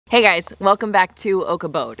Hey guys, welcome back to Oak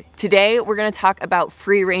Abode. Today we're going to talk about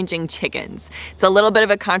free-ranging chickens. It's a little bit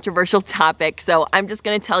of a controversial topic, so I'm just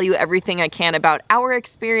going to tell you everything I can about our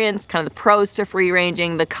experience, kind of the pros to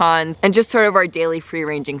free-ranging, the cons, and just sort of our daily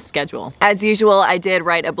free-ranging schedule. As usual, I did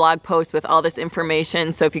write a blog post with all this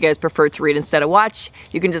information, so if you guys prefer to read instead of watch,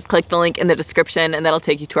 you can just click the link in the description and that'll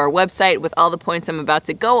take you to our website with all the points I'm about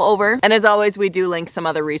to go over. And as always, we do link some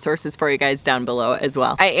other resources for you guys down below as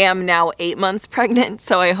well. I am now 8 months pregnant,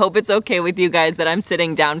 so I hope it's okay with you guys that I'm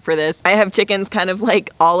sitting down for this. I have chickens kind of like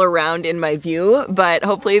all around in my view, but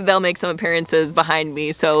hopefully they'll make some appearances behind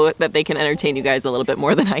me so that they can entertain you guys a little bit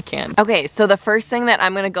more than I can. Okay, so the first thing that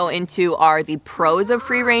I'm gonna go into are the pros of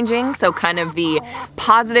free ranging, so kind of the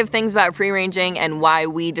positive things about free ranging and why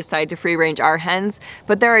we decide to free range our hens,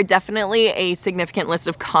 but there are definitely a significant list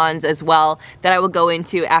of cons as well that I will go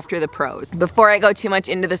into after the pros. Before I go too much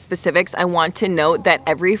into the specifics, I want to note that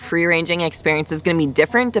every free ranging experience is gonna be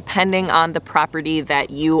different depending on the property that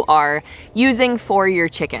you are using for your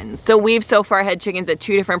chickens. So we've so far had chickens at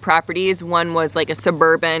 2 different properties. One was like a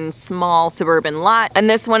small suburban lot, and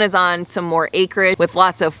this one is on some more acreage with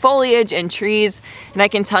lots of foliage and trees. And I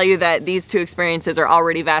can tell you that these two experiences are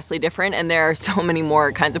already vastly different, and there are so many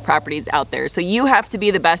more kinds of properties out there. So you have to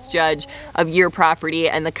be the best judge of your property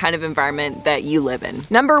and the kind of environment that you live in.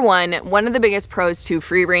 Number one of the biggest pros to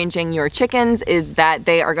free ranging your chickens is that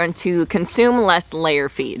they are going to consume less layer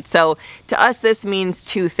feed. So to us, this means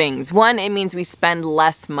 2 things. One, it means we spend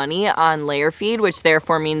less money on layer feed, which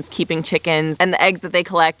therefore means keeping chickens and the eggs that they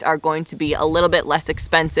collect are going to be a little bit less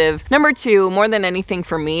expensive. Number 2, more than anything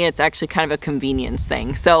for me, it's actually kind of a convenience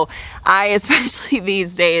thing. So I, especially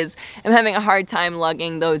these days, am having a hard time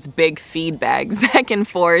lugging those big feed bags back and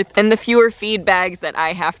forth. And the fewer feed bags that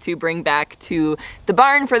I have to bring back to the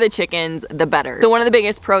barn for the chickens, the better. So one of the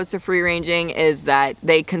biggest pros to free ranging is that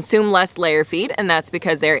they consume less layer feed, and that's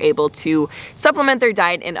because they're able to supplement their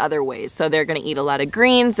diet in other ways. So they're gonna eat a lot of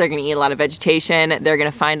greens, they're gonna eat a lot of vegetation, they're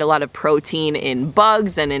gonna find a lot of protein in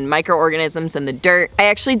bugs and in microorganisms in the dirt. I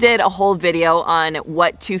actually did a whole video on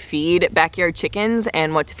what to feed backyard chickens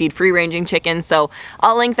and what to feed free-ranging chickens, so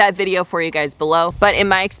I'll link that video for you guys below. But in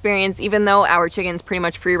my experience, even though our chickens pretty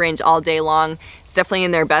much free range all day long, it's definitely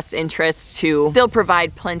in their best interest to still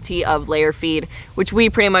provide plenty of layer feed, which we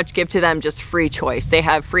pretty much give to them just free choice. They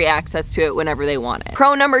have free access to it whenever they want it.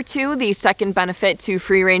 Pro number 2, the second benefit to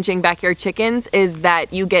free ranging backyard chickens is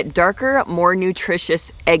that you get darker, more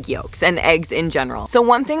nutritious egg yolks and eggs in general. So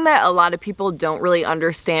one thing that a lot of people don't really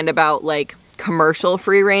understand about like commercial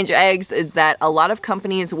free range eggs is that a lot of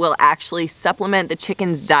companies will actually supplement the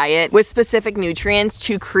chicken's diet with specific nutrients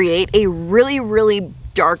to create a really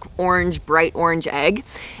dark orange, bright orange egg.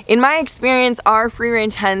 In my experience, our free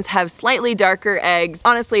range hens have slightly darker eggs.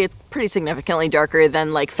 Honestly, it's pretty significantly darker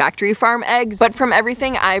than like factory farm eggs, but from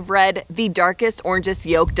everything I've read, the darkest, orangest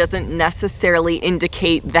yolk doesn't necessarily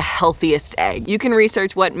indicate the healthiest egg. You can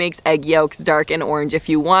research what makes egg yolks dark and orange if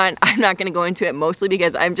you want. I'm not gonna go into it mostly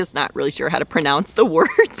because I'm just not really sure how to pronounce the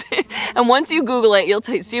words. And once you Google it, you'll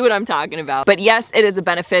see what I'm talking about. But yes, it is a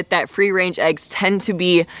benefit that free range eggs tend to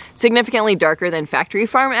be significantly darker than factory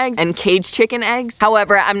farm eggs and cage chicken eggs.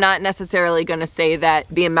 However, I'm not necessarily gonna say that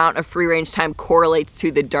the amount of free range time correlates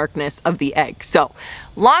to the darkness of the egg. So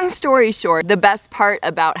long story short, the best part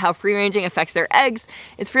about how free ranging affects their eggs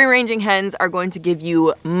is free ranging hens are going to give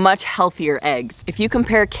you much healthier eggs. If you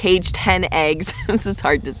compare caged hen eggs, this is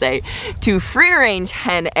hard to say, to free range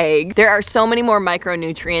hen eggs, there are so many more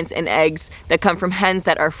micronutrients in eggs that come from hens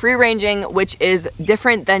that are free ranging, which is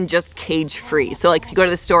different than just cage free. So like if you go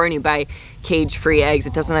to the store and you buy cage-free eggs,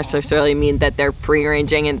 it doesn't necessarily mean that they're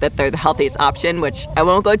free-ranging and that they're the healthiest option, which I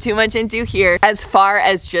won't go too much into here. As far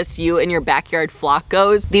as just you and your backyard flock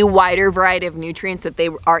goes, the wider variety of nutrients that they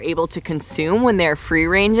are able to consume when they're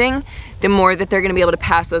free-ranging, the more that they're gonna be able to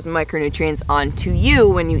pass those micronutrients on to you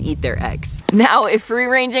when you eat their eggs. Now, if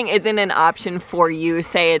free-ranging isn't an option for you,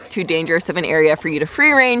 say it's too dangerous of an area for you to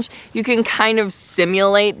free-range, you can kind of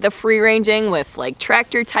simulate the free-ranging with like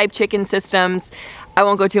tractor-type chicken systems. I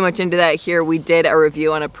won't go too much into that here. We did a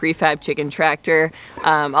review on a prefab chicken tractor.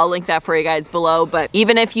 I'll link that for you guys below, but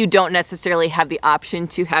even if you don't necessarily have the option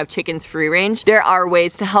to have chickens free range, there are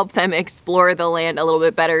ways to help them explore the land a little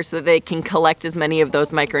bit better so that they can collect as many of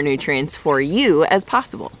those micronutrients for you as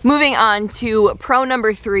possible. Moving on to pro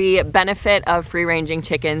number 3, benefit of free ranging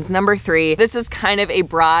chickens. Number 3, this is kind of a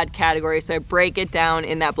broad category, so I break it down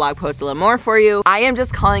in that blog post a little more for you. I am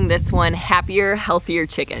just calling this one happier, healthier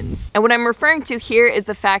chickens. And what I'm referring to here here is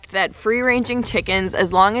the fact that free-ranging chickens,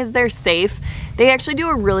 as long as they're safe, they actually do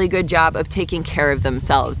a really good job of taking care of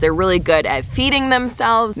themselves. They're really good at feeding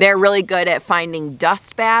themselves. They're really good at finding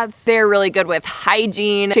dust baths. They're really good with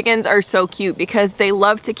hygiene. Chickens are so cute because they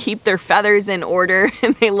love to keep their feathers in order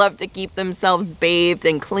and they love to keep themselves bathed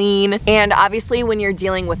and clean. And obviously when you're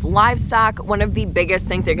dealing with livestock, one of the biggest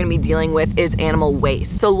things they're gonna be dealing with is animal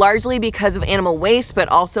waste. So largely because of animal waste, but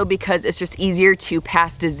also because it's just easier to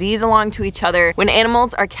pass disease along to each other. When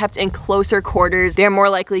animals are kept in closer quarters, they're more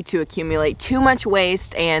likely to accumulate too much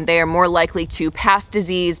waste and they are more likely to pass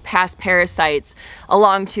disease, pass parasites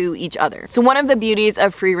along to each other. So one of the beauties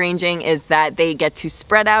of free ranging is that they get to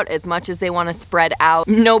spread out as much as they want to spread out.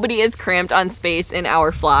 Nobody is cramped on space in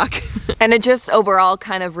our flock. And it just overall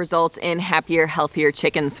kind of results in happier, healthier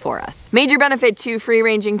chickens for us. Major benefit to free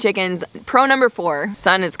ranging chickens, pro number 4,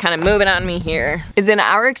 sun is kind of moving on me here, is in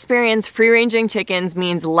our experience, free ranging chickens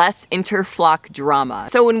means less inter-flock drama.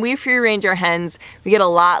 So when we free range our hens, we get a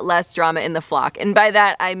lot less drama in the flock. And by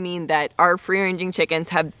that, I mean that our free-ranging chickens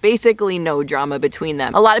have basically no drama between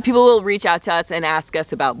them. A lot of people will reach out to us and ask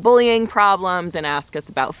us about bullying problems and ask us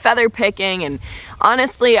about feather picking. And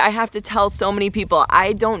honestly, I have to tell so many people,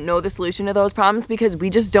 I don't know the solution to those problems because we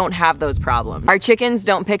just don't have those problems. Our chickens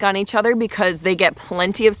don't pick on each other because they get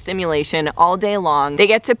plenty of stimulation all day long. They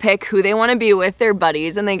get to pick who they want to be with, their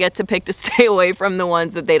buddies, and they get to pick to stay away from the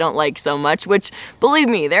ones that they don't like so much, which, believe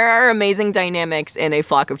me, there are amazing dynamics in a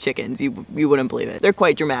flock of chickens. You wouldn't believe it. They're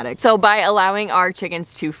quite dramatic. So by allowing our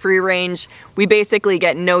chickens to free range, we basically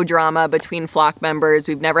get no drama between flock members.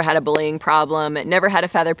 We've never had a bullying problem, never had a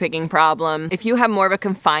feather picking problem. If you have more of a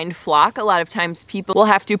confined flock, a lot of times people will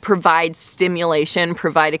have to provide stimulation,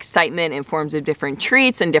 provide excitement in forms of different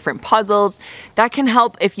treats and different puzzles. That can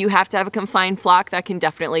help if you have to have a confined flock. That can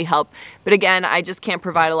definitely help. But again, I just can't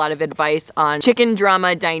provide a lot of advice on chicken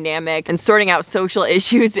drama dynamic and sorting out social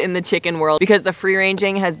issues in the chicken world because the free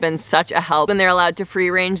ranging has been such a help. When they're allowed to free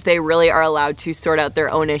range, they really are allowed to sort out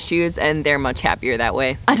their own issues and they're much happier that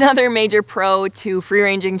way. Another major pro to free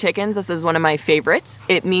ranging chickens, this is one of my favorites,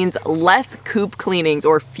 it means less coop cleanings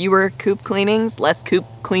or fewer coop cleanings, less coop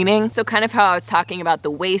cleaning. So kind of how I was talking about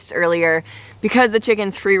the waste earlier, because the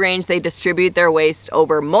chickens free range, they distribute their waste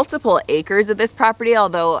over multiple acres of this property,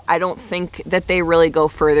 although I don't think that they really go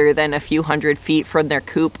further than a few hundred feet from their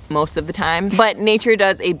coop most of the time. But nature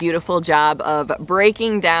does a beautiful job of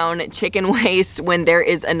breaking down chicken waste when there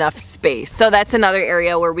is enough space. So that's another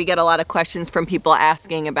area where we get a lot of questions from people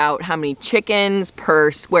asking about how many chickens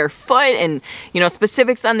per square foot and, you know,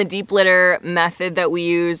 specifics on the deep litter method that we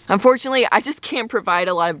use. Unfortunately, I just can't provide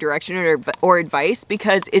a lot of direction or advice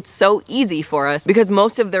because it's so easy for us because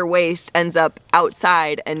most of their waste ends up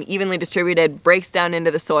outside and evenly distributed, breaks down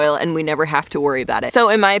into the soil, and we never have to worry about it. So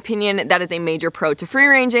in my opinion, that is a major pro to free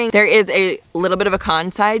ranging. There is a little bit of a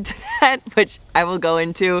con side to that, which I will go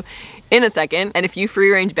into in a second. And if you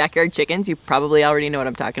free range backyard chickens, you probably already know what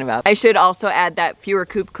I'm talking about. I should also add that fewer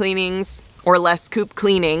coop cleanings or less coop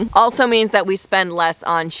cleaning also means that we spend less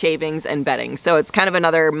on shavings and bedding. So it's kind of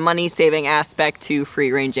another money saving aspect to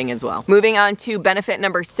free ranging as well. Moving on to benefit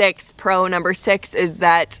number 6, pro number 6 is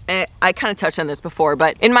that, I kind of touched on this before,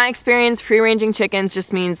 but in my experience, free ranging chickens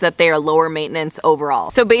just means that they are lower maintenance overall.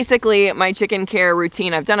 So basically my chicken care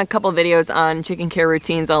routine, I've done a couple videos on chicken care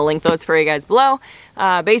routines. I'll link those for you guys below.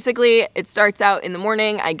 Basically, it starts out in the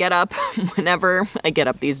morning. I get up whenever I get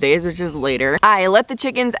up these days, which is later. I let the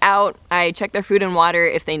chickens out. I check their food and water.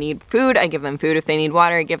 If they need food, I give them food. If they need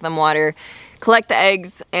water, I give them water. Collect the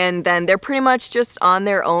eggs, and then they're pretty much just on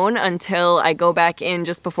their own until I go back in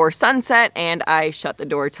just before sunset and I shut the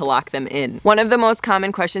door to lock them in. One of the most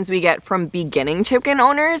common questions we get from beginning chicken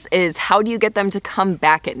owners is how do you get them to come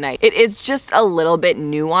back at night? It is just a little bit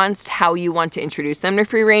nuanced how you want to introduce them to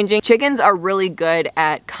free ranging. Chickens are really good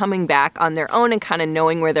at coming back on their own and kind of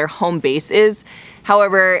knowing where their home base is.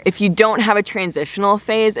 However, if you don't have a transitional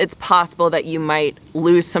phase, it's possible that you might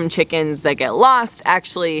lose some chickens that get lost.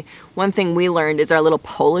 Actually, one thing we learned is our little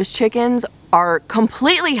Polish chickens are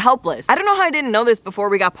completely helpless. I don't know how I didn't know this before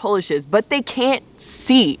we got Polishes, but they can't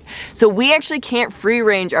see. So we actually can't free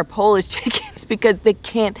range our Polish chickens because they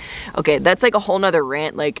can't. Okay, that's like a whole nother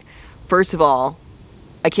rant. Like, first of all,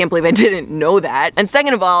 I can't believe I didn't know that. And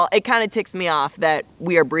second of all, it kind of ticks me off that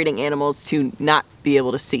we are breeding animals to not be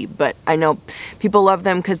able to see. But I know people love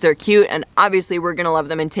them because they're cute, and obviously we're gonna love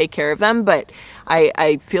them and take care of them, but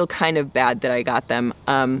I feel kind of bad that I got them.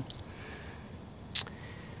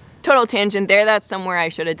 Total tangent there. That's somewhere I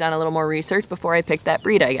should have done a little more research before I picked that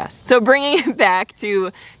breed, I guess. So bringing it back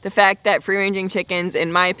to the fact that free-ranging chickens,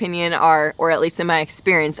 in my opinion, are, or at least in my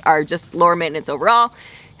experience, are just lower maintenance overall.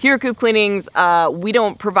 Fewer coop cleanings, we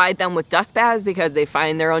don't provide them with dust baths because they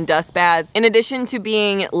find their own dust baths. In addition to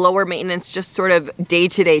being lower maintenance, just sort of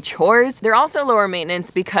day-to-day chores, they're also lower maintenance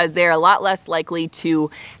because they're a lot less likely to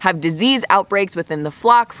have disease outbreaks within the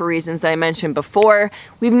flock for reasons that I mentioned before.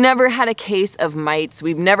 We've never had a case of mites.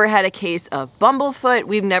 We've never had a case of bumblefoot.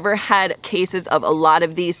 We've never had cases of a lot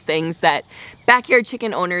of these things that backyard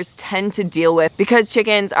chicken owners tend to deal with because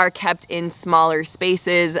chickens are kept in smaller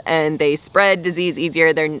spaces and they spread disease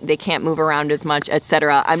easier. They can't move around as much,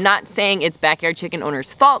 etc. I'm not saying it's backyard chicken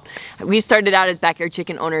owners' fault. We started out as backyard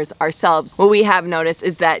chicken owners ourselves. What we have noticed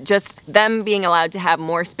is that just them being allowed to have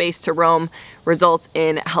more space to roam results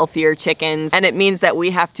in healthier chickens, and it means that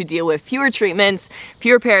we have to deal with fewer treatments,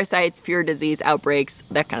 fewer parasites, fewer disease outbreaks,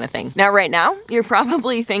 that kind of thing. Now, right now, you're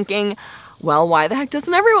probably thinking, well, why the heck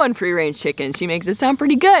doesn't everyone free-range chickens? She makes it sound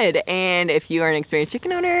pretty good. And if you are an experienced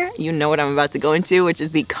chicken owner, you know what I'm about to go into, which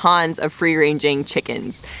is the cons of free-ranging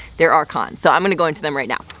chickens. There are cons, so I'm gonna go into them right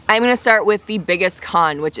now. I'm gonna start with the biggest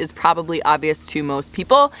con, which is probably obvious to most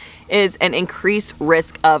people, is an increased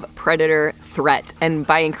risk of predator threat. And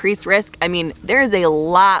by increased risk, I mean there is a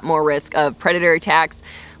lot more risk of predator attacks,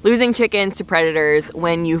 losing chickens to predators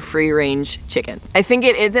when you free range chickens. I think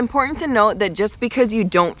it is important to note that just because you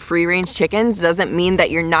don't free range chickens doesn't mean that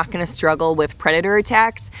you're not gonna struggle with predator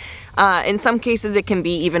attacks. In some cases it can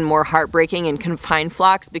be even more heartbreaking in confined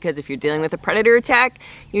flocks because if you're dealing with a predator attack,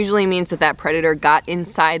 usually means that that predator got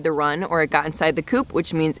inside the run or it got inside the coop,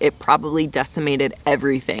 which means it probably decimated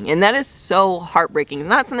everything. And that is so heartbreaking. It's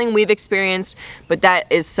not something we've experienced, but that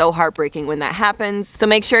is so heartbreaking when that happens. So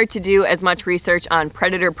make sure to do as much research on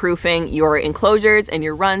predator proofing your enclosures and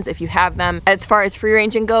your runs if you have them. As far as free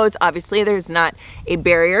ranging goes, obviously there's not a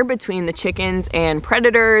barrier between the chickens and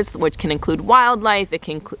predators, which can include wildlife, it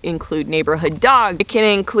can include neighborhood dogs, it can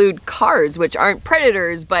include cars, which aren't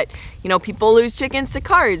predators, but you know, people lose chickens to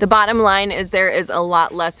cars. The bottom line is there is a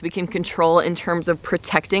lot less we can control in terms of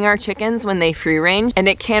protecting our chickens when they free range, and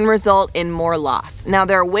it can result in more loss. Now,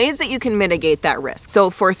 there are ways that you can mitigate that risk. So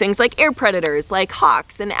for things like air predators, like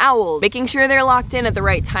hawks and owls, making sure they're locked in at the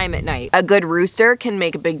right time at night. A good rooster can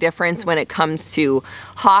make a big difference when it comes to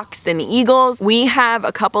hawks and eagles. We have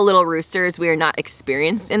a couple little roosters. We are not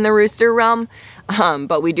experienced in the rooster realm,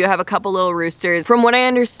 but we do have a couple little roosters. From what I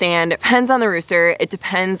understand, it depends on the rooster. It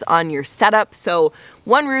depends on your setup. So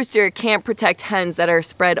one rooster can't protect hens that are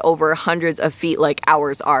spread over hundreds of feet like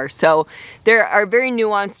ours are. So there are very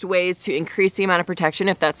nuanced ways to increase the amount of protection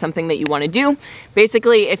if that's something that you want to do.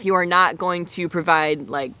 Basically, if you are not going to provide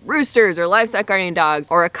like roosters or livestock guardian dogs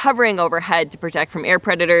or a covering overhead to protect from air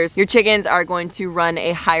predators, your chickens are going to run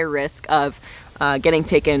a higher risk of getting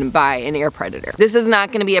taken by an air predator. This is not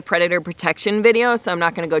going to be a predator protection video, so I'm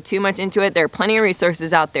not going to go too much into it. There are plenty of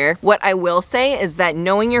resources out there. What I will say is that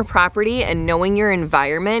knowing your property and knowing your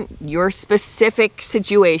environment, your specific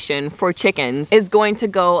situation for chickens is going to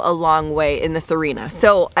go a long way in this arena.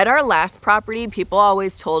 So at our last property, people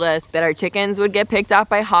always told us that our chickens would get picked off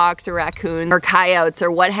by hawks or raccoons or coyotes or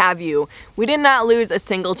what have you. We did not lose a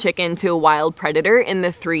single chicken to a wild predator in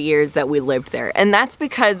the 3 years that we lived there. And that's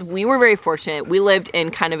because we were very fortunate. We lived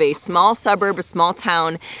in kind of a small suburb, a small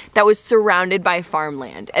town that was surrounded by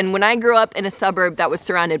farmland. And when I grew up in a suburb that was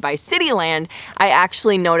surrounded by city land, I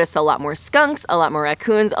actually noticed a lot more skunks, a lot more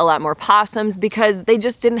raccoons, a lot more possums because they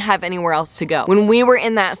just didn't have anywhere else to go. When we were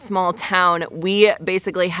in that small town, we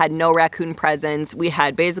basically had no raccoon presence. We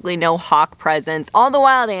had basically no hawk presence. All the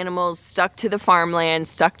wild animals stuck to the farmland,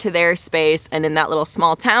 stuck to their space, and in that little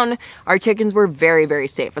small town, our chickens were very, very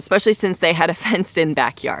safe, especially since they had a fenced-in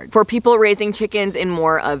backyard. For people raising chickens in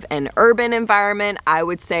more of an urban environment, I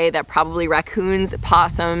would say that probably raccoons,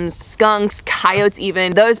 possums, skunks, coyotes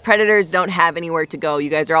even, those predators don't have anywhere to go.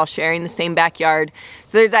 You guys are all sharing the same backyard.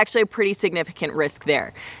 So there's actually a pretty significant risk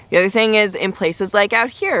there. The other thing is in places like out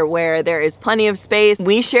here where there is plenty of space,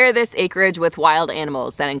 we share this acreage with wild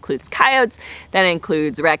animals. That includes coyotes, that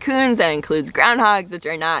includes raccoons, that includes groundhogs, which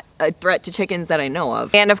are not a threat to chickens that I know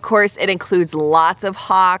of. And of course, it includes lots of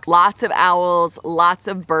hawks, lots of owls, lots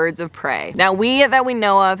of birds of prey. Now we that we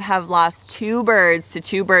know of have lost 2 birds to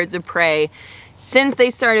 2 birds of prey since they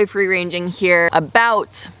started free ranging here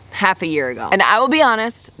about half a year ago. And I will be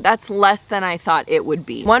honest, that's less than I thought it would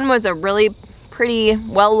be. One was a really pretty,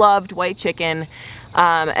 well-loved white chicken.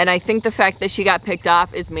 And I think the fact that she got picked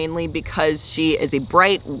off is mainly because she is a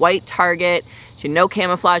bright white target. She had no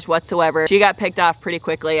camouflage whatsoever. She got picked off pretty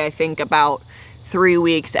quickly, I think about 3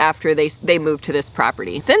 weeks after they moved to this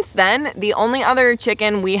property. Since then, the only other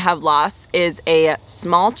chicken we have lost is a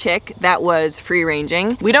small chick that was free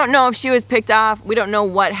ranging. We don't know if she was picked off. We don't know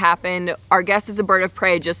what happened. Our guess is a bird of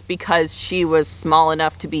prey just because she was small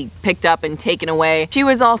enough to be picked up and taken away. She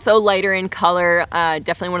was also lighter in color,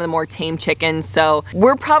 definitely one of the more tame chickens. So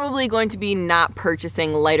we're probably going to be not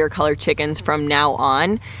purchasing lighter color chickens from now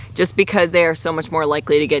on, just because they are so much more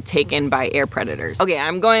likely to get taken by air predators. Okay,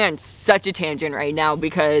 I'm going on such a tangent right now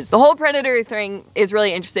because the whole predator thing is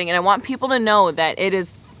really interesting, and I want people to know that it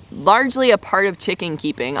is largely a part of chicken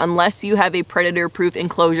keeping unless you have a predator-proof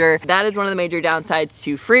enclosure. That is one of the major downsides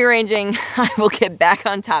to free ranging. I will get back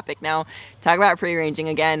on topic now, talk about free ranging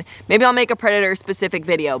again. Maybe I'll make a predator specific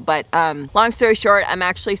video, but long story short, I'm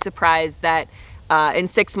actually surprised that in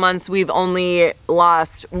 6 months, we've only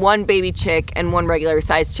lost 1 baby chick and 1 regular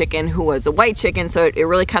sized chicken who was a white chicken, so it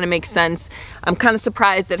really kind of makes sense. I'm kind of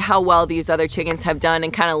surprised at how well these other chickens have done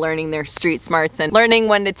and kind of learning their street smarts and learning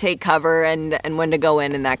when to take cover and when to go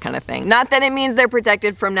in and that kind of thing. Not that it means they're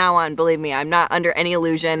protected from now on, believe me, I'm not under any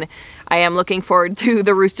illusion. I am looking forward to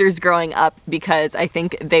the roosters growing up because I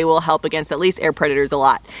think they will help against at least air predators a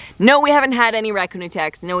lot. No, we haven't had any raccoon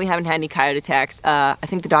attacks. No, we haven't had any coyote attacks. I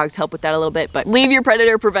think the dogs help with that a little bit, but leave your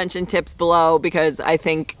predator prevention tips below because I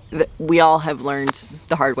think that we all have learned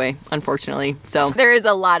the hard way, unfortunately. So there is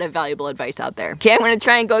a lot of valuable advice out there. Okay, I'm gonna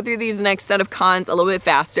try and go through these next set of cons a little bit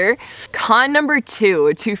faster. Con number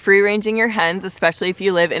 2 to free ranging your hens, especially if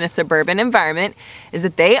you live in a suburban environment, is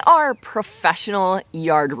that they are professional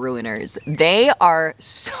yard ruiners. They are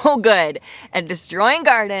so good at destroying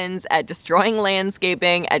gardens, at destroying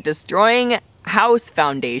landscaping, at destroying house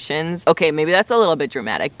foundations. Okay, maybe that's a little bit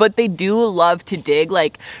dramatic, but they do love to dig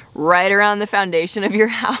like right around the foundation of your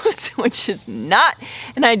house, which is not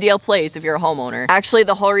an ideal place if you're a homeowner. Actually,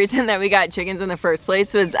 the whole reason that we got chickens in the first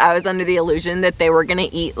place was I was under the illusion that they were gonna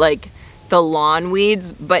eat like the lawn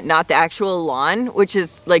weeds, but not the actual lawn, which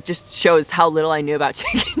is like just shows how little I knew about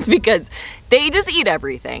chickens because they just eat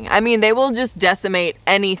everything. I mean, they will just decimate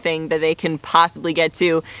anything that they can possibly get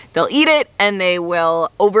to. They'll eat it and they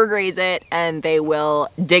will overgraze it and they will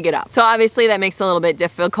dig it up. So obviously that makes it a little bit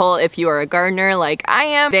difficult if you are a gardener like I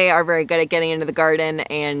am. They are very good at getting into the garden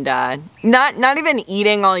and not even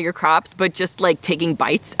eating all your crops, but just like taking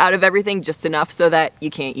bites out of everything just enough so that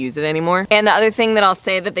you can't use it anymore. And the other thing that I'll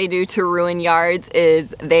say that they do to ruin yards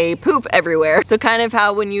is they poop everywhere. So kind of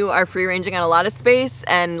how when you are free ranging on a lot of space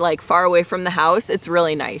and like far away from the house, it's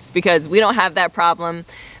really nice because we don't have that problem.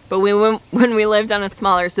 But when we lived on a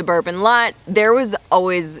smaller suburban lot, there was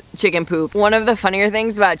always chicken poop. One of the funnier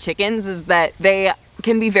things about chickens is that they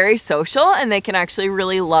can be very social and they can actually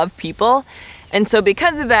really love people. And so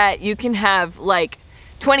because of that, you can have like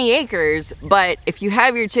 20 acres, but if you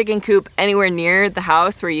have your chicken coop anywhere near the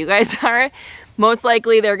house where you guys are, most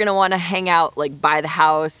likely they're gonna wanna hang out like by the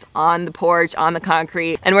house, on the porch, on the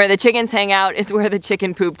concrete, and where the chickens hang out is where the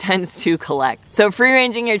chicken poop tends to collect. So free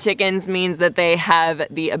ranging your chickens means that they have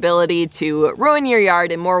the ability to ruin your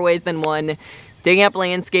yard in more ways than one. Digging up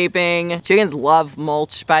landscaping. Chickens love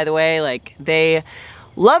mulch, by the way. Like, they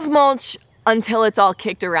love mulch until it's all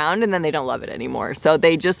kicked around and then they don't love it anymore. So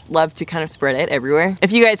they just love to kind of spread it everywhere.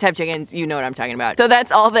 If you guys have chickens, you know what I'm talking about. So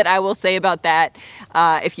that's all that I will say about that.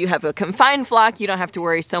 If you have a confined flock, you don't have to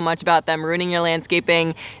worry so much about them ruining your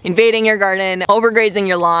landscaping, invading your garden, overgrazing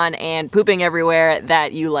your lawn, and pooping everywhere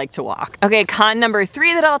that you like to walk. Okay, con number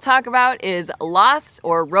 3 that I'll talk about is lost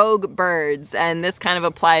or rogue birds. And this kind of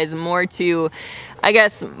applies more to, I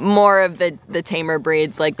guess, more of the tamer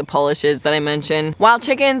breeds like the Polishes that I mentioned. While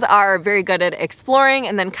chickens are very good at exploring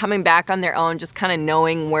and then coming back on their own, just kind of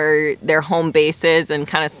knowing where their home base is and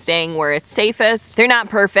kind of staying where it's safest, they're not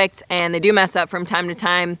perfect and they do mess up from time to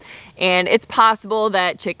time. And it's possible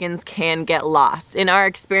that chickens can get lost. In our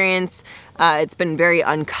experience, it's been very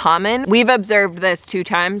uncommon. We've observed this 2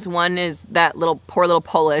 times. One is that poor little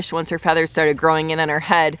Polish, once her feathers started growing in on her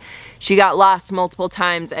head, she got lost multiple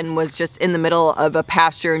times and was just in the middle of a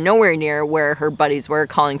pasture nowhere near where her buddies were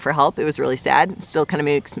calling for help. It was really sad. It still kind of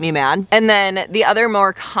makes me mad. And then the other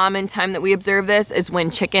more common time that we observe this is when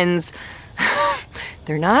chickens,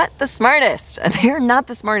 they're not the smartest. They're not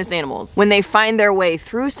the smartest animals. When they find their way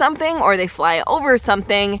through something or they fly over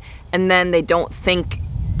something and then they don't think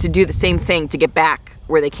to do the same thing to get back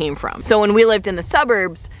where they came from. So when we lived in the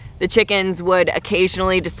suburbs, the chickens would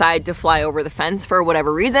occasionally decide to fly over the fence for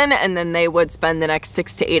whatever reason, and then they would spend the next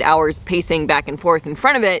 6 to 8 hours pacing back and forth in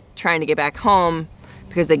front of it, trying to get back home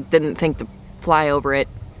because they didn't think to fly over it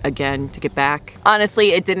again to get back.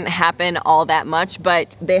 Honestly, it didn't happen all that much,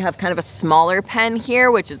 but they have kind of a smaller pen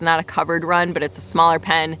here, which is not a covered run, but it's a smaller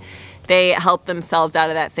pen. they help themselves out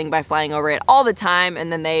of that thing by flying over it all the time,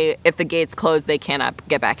 and then if the gate's closed, they cannot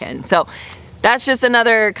get back in. So that's just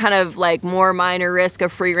another kind of like more minor risk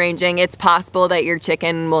of free ranging. It's possible that your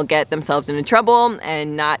chicken will get themselves into trouble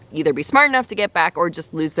and not either be smart enough to get back or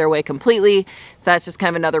just lose their way completely. So that's just kind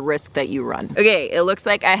of another risk that you run. Okay, it looks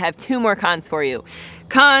like I have 2 more cons for you.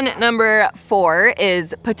 Con number 4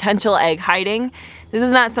 is potential egg hiding. This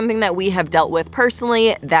is not something that we have dealt with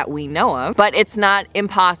personally that we know of, but it's not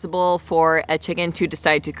impossible for a chicken to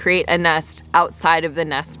decide to create a nest outside of the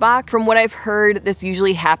nest box. From what I've heard, this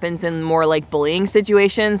usually happens in more like bullying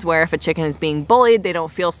situations where if a chicken is being bullied, they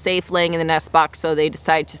don't feel safe laying in the nest box, so they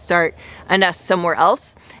decide to start a nest somewhere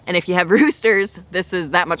else. And if you have roosters, this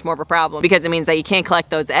is that much more of a problem because it means that you can't collect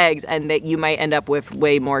those eggs and that you might end up with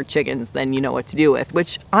way more chickens than you know what to do with,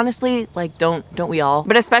 which honestly, like, don't we all?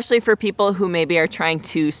 But especially for people who maybe are trying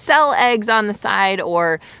to sell eggs on the side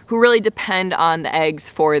or who really depend on the eggs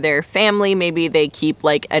for their family. Maybe they keep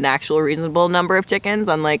like an actual reasonable number of chickens,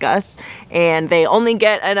 unlike us, and they only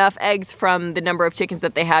get enough eggs from the number of chickens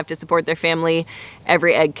that they have to support their family.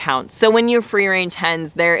 Every egg counts. So when you free range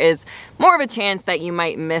hens, there is more of a chance that you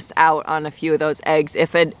might miss out on a few of those eggs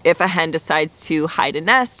if a hen decides to hide a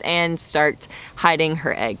nest and start hiding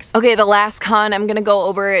her eggs. Okay, the last con I'm gonna go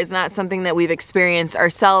over is not something that we've experienced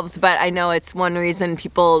ourselves, but I know it's one reason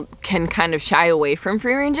people can kind of shy away from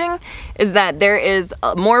free ranging, is that there is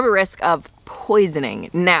more of a risk of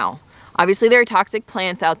poisoning. Now, obviously there are toxic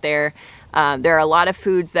plants out there. There are a lot of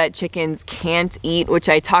foods that chickens can't eat, which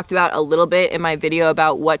I talked about a little bit in my video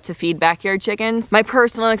about what to feed backyard chickens. My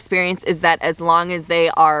personal experience is that as long as they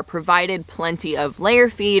are provided plenty of layer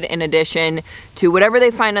feed in addition to whatever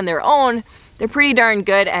they find on their own, they're pretty darn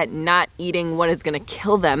good at not eating what is gonna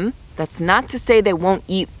kill them. That's not to say they won't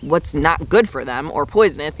eat what's not good for them or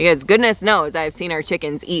poisonous, because goodness knows I've seen our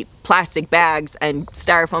chickens eat plastic bags and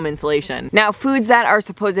styrofoam insulation. Now, foods that are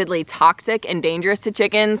supposedly toxic and dangerous to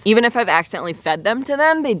chickens, even if I've accidentally fed them to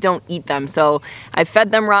them, they don't eat them. So I've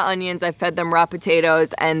fed them raw onions, I've fed them raw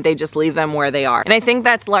potatoes, and they just leave them where they are. And I think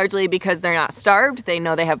that's largely because they're not starved. They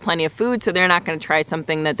know they have plenty of food, so they're not gonna try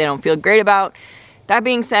something that they don't feel great about. That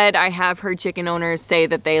being said, I have heard chicken owners say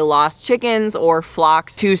that they lost chickens or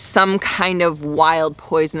flocks to some kind of wild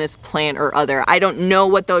poisonous plant or other. I don't know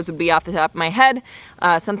what those would be off the top of my head.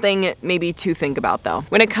 Something maybe to think about though.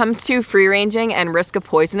 When it comes to free ranging and risk of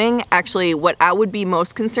poisoning, actually what I would be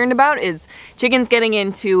most concerned about is chickens getting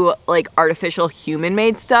into like artificial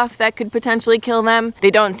human-made stuff that could potentially kill them.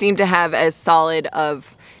 They don't seem to have as solid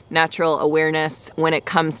of natural awareness when it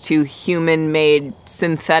comes to human-made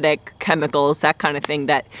synthetic chemicals, that kind of thing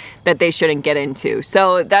that they shouldn't get into.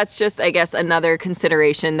 So that's just, I guess, another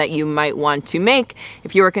consideration that you might want to make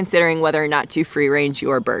if you are considering whether or not to free range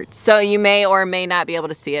your birds. So you may or may not be able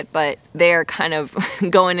to see it, but they're kind of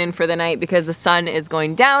going in for the night because the sun is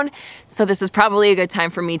going down. So this is probably a good time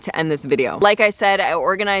for me to end this video. Like I said, I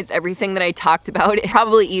organized everything that I talked about. It's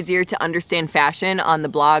probably easier to understand fashion on the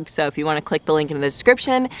blog. So if you want to click the link in the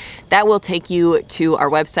description, that will take you to our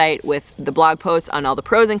website with the blog post on all the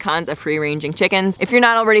pros and cons of free ranging chickens. If you're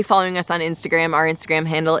not already following us on Instagram, our Instagram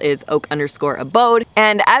handle is oak_abode.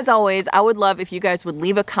 And as always, I would love if you guys would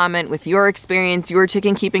leave a comment with your experience, your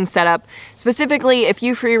chicken keeping setup. Specifically, if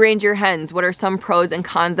you free range your hens, what are some pros and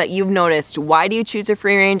cons that you've noticed? Why do you choose to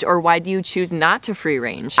free range, or why do you choose not to free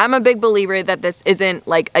range? I'm a big believer that this isn't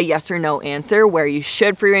like a yes or no answer where you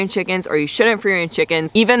should free range chickens or you shouldn't free range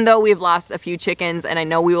chickens. Even though we've lost a few chickens, and I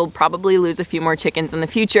know we will probably lose a few more chickens in the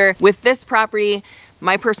future, with this property,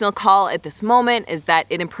 my personal call at this moment is that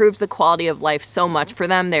it improves the quality of life so much for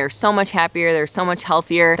them. They're so much happier, they're so much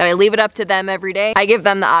healthier, that I leave it up to them every day. I give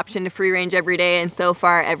them the option to free range every day, and so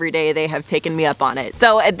far every day they have taken me up on it.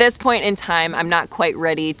 So at this point in time, I'm not quite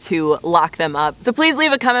ready to lock them up. So please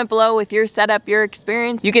leave a comment below with your setup, your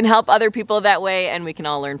experience. You can help other people that way, and we can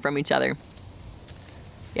all learn from each other.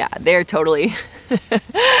 Yeah, they're totally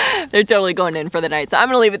they're totally going in for the night. So I'm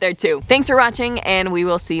gonna leave it there too. Thanks for watching, and we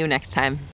will see you next time.